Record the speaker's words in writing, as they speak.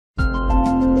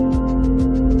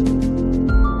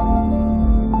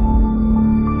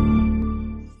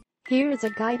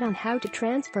is a guide on how to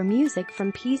transfer music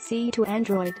from PC to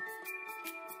Android.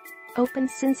 Open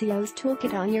Syncios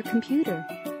Toolkit on your computer.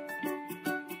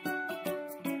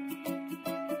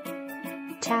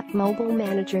 Tap Mobile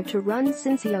Manager to run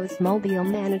Syncios Mobile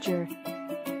Manager.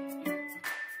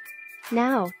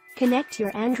 Now, connect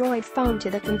your Android phone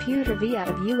to the computer via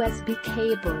a USB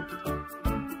cable.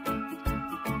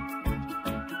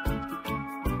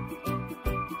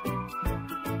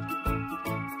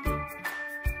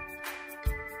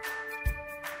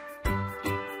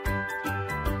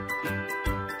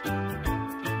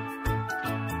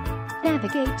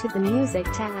 Navigate to the Music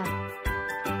tab.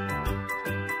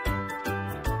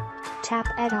 Tap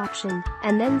Add option,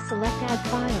 and then select Add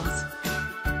Files.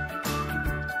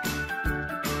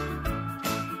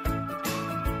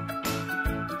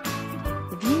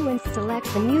 View and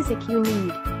select the music you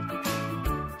need.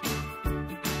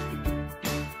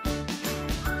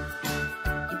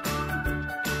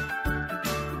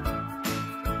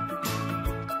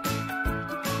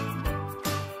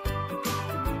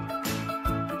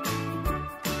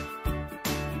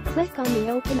 Click on the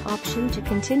Open option to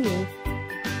continue.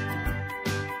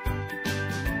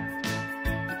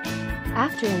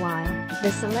 After a while,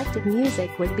 the selected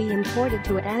music would be imported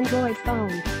to an Android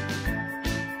phone.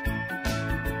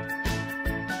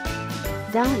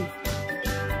 Done.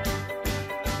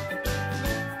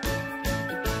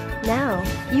 Now,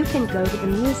 you can go to the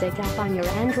Music app on your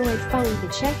Android phone to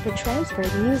check the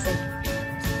transferred music.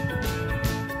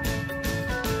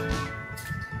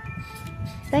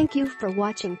 Thank you for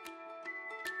watching.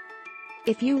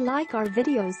 If you like our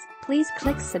videos, please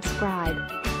click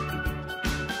subscribe.